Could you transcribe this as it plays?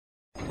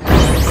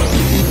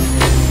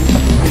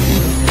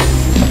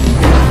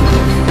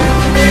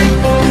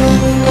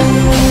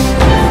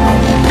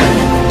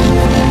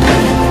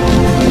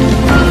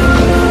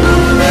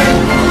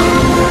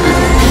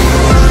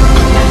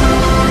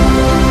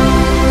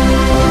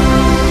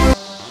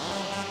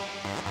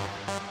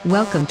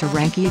Welcome to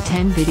Rankia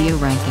 10 Video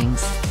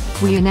Rankings.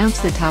 We announce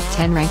the top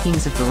 10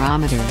 rankings of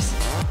barometers.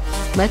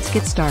 Let's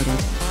get started.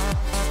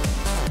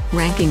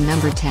 Ranking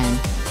number 10.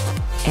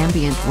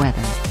 Ambient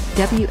Weather,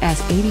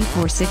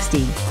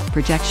 WS8460,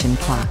 Projection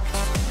Clock.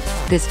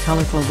 This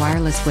colorful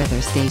wireless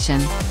weather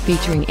station,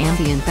 featuring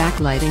ambient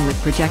backlighting with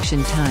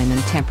projection time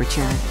and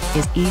temperature,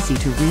 is easy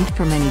to read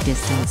from any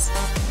distance.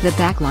 The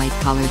backlight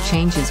color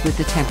changes with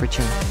the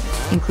temperature.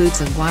 Includes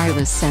a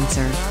wireless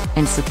sensor,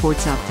 and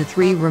supports up to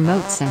 3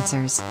 remote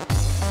sensors.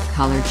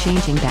 Color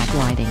changing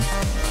backlighting.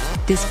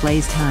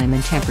 Displays time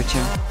and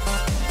temperature.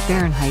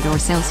 Fahrenheit or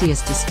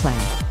Celsius display.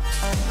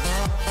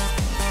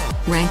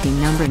 Ranking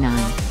number 9.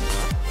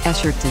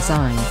 Escher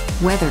Design,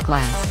 Weather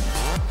Glass.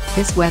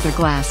 This weather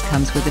glass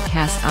comes with a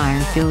cast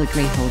iron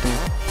filigree holder.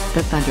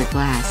 The Thunder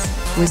Glass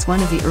was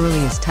one of the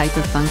earliest type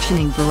of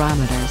functioning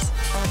barometers.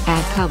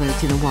 Add color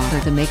to the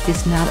water to make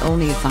this not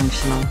only a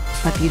functional,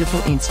 but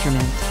beautiful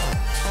instrument.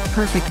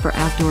 Perfect for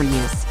outdoor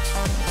use.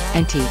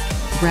 Antique,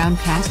 brown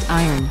cast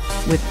iron,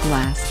 with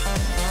glass.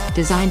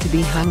 Designed to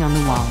be hung on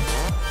the wall.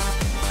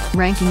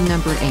 Ranking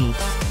number 8.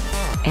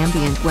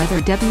 Ambient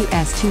Weather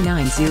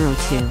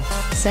WS2902,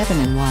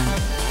 7-in-1.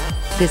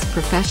 This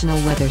professional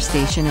weather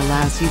station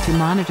allows you to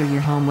monitor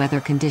your home weather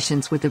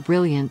conditions with a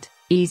brilliant,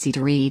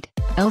 easy-to-read,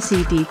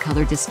 LCD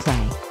color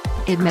display.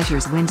 It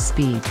measures wind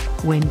speed,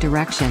 wind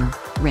direction,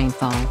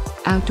 rainfall,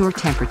 outdoor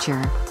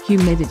temperature,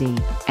 humidity,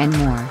 and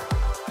more.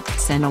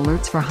 Send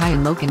alerts for high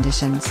and low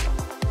conditions.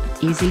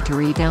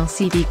 Easy-to-read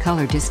LCD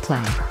color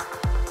display.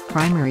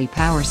 Primary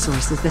power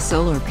source is the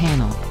solar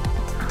panel.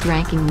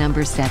 Ranking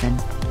number 7.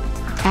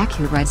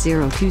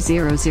 Accurite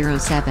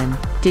 02007,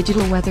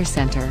 Digital Weather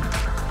Center.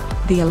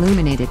 The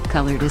illuminated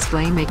color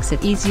display makes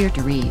it easier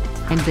to read,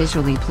 and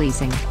visually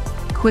pleasing.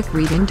 Quick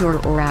read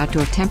indoor or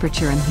outdoor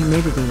temperature and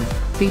humidity,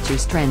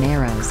 features trend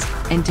arrows,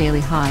 and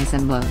daily highs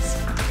and lows.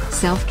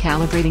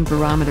 Self-calibrating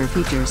barometer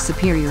features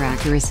superior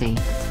accuracy.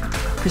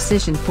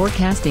 Precision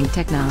forecasting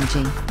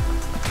technology.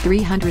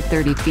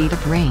 330 feet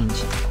of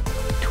range.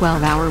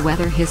 12-hour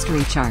weather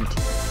history chart.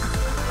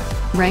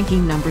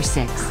 Ranking number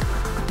 6.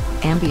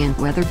 Ambient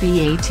Weather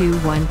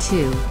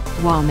BA212,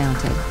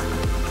 wall-mounted.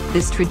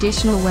 This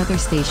traditional weather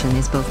station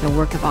is both a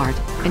work of art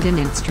and an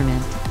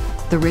instrument.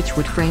 The rich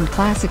wood-framed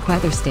classic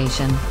weather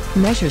station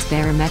measures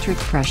barometric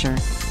pressure.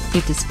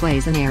 It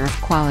displays an air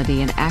of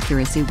quality and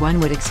accuracy one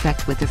would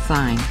expect with a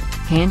fine,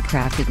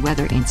 handcrafted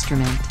weather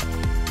instrument.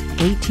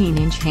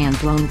 18-inch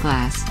hand-blown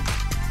glass.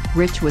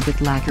 Rich wood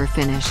with lacquer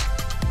finish.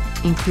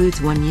 Includes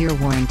 1-year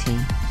warranty.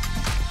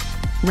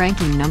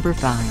 Ranking number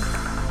 5.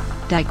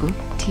 Daiku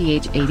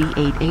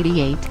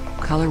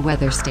TH8888, Color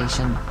Weather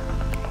Station.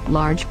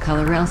 Large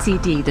color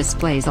LCD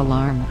displays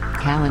alarm,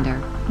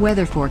 calendar,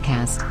 weather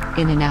forecast,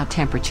 in and out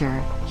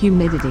temperature,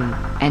 humidity,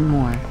 and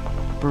more.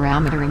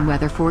 Barometering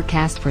weather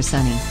forecast for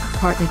sunny,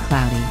 partly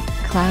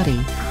cloudy,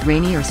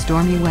 rainy or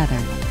stormy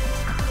weather.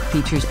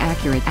 Features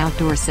accurate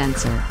outdoor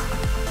sensor.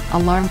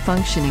 Alarm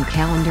function and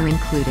calendar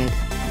included.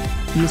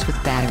 Used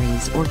with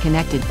batteries or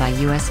connected by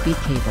USB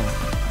cable.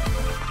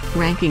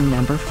 Ranking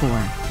number 4.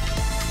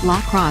 La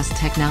Crosse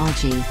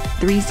Technology,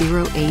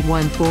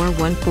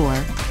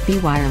 3081414, B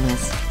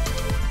Wireless.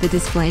 The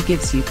display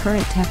gives you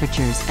current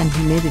temperatures and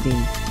humidity,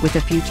 with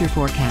a future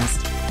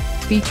forecast.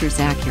 Features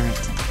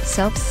accurate,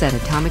 self-set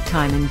atomic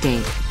time and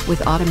date,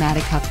 with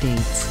automatic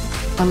updates.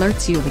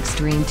 Alerts you of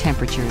extreme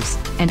temperatures,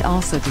 and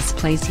also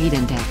displays heat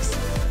index.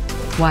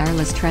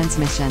 Wireless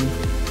transmission.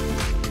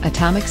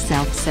 Atomic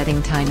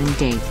self-setting time and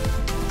date.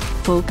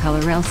 Full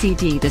color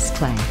LCD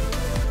display.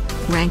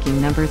 Ranking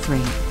number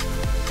 3.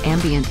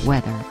 Ambient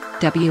Weather,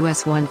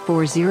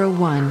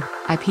 WS1401,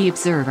 IP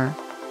Observer.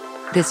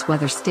 This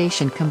weather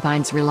station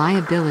combines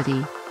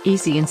reliability,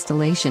 easy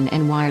installation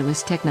and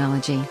wireless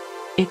technology.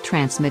 It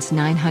transmits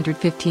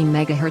 915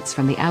 MHz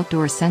from the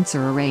outdoor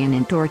sensor array and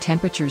indoor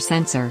temperature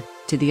sensor,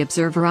 to the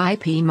observer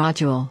IP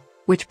module,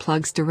 which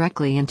plugs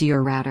directly into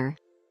your router.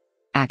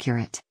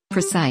 Accurate,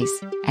 precise,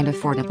 and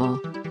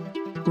affordable.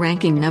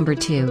 Ranking number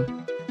 2.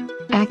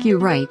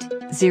 Accurite,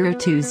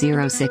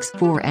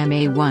 02064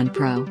 MA1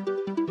 Pro.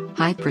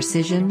 High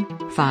precision,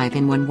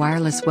 5-in-1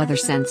 wireless weather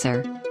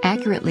sensor,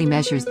 accurately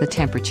measures the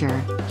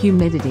temperature,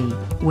 humidity,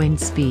 wind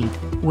speed,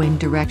 wind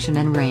direction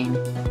and rain.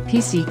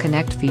 PC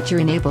Connect feature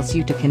enables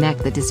you to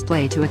connect the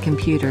display to a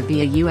computer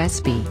via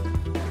USB.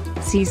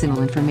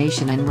 Seasonal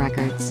information and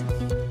records.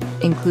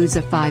 Includes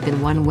a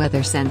 5-in-1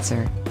 weather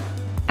sensor.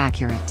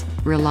 Accurate,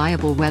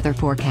 reliable weather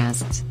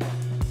forecasts.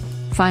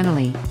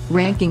 Finally,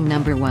 ranking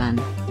number 1.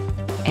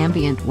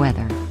 Ambient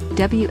Weather,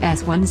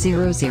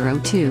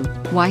 WS1002,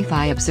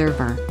 Wi-Fi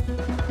Observer.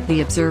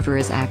 The observer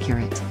is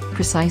accurate,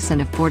 precise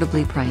and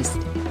affordably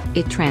priced.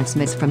 It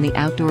transmits from the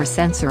outdoor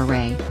sensor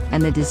array,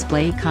 and the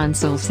display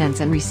console sends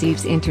and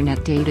receives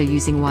internet data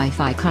using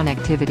Wi-Fi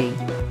connectivity.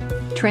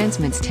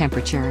 Transmits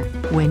temperature,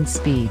 wind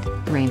speed,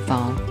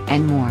 rainfall,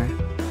 and more.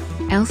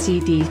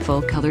 LCD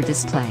full color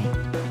display.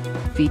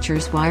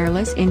 Features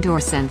wireless indoor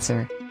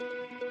sensor.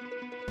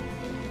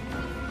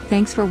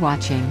 Thanks for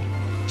watching.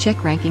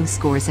 Check ranking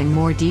scores and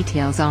more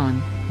details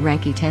on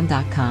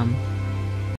Rankia10.com.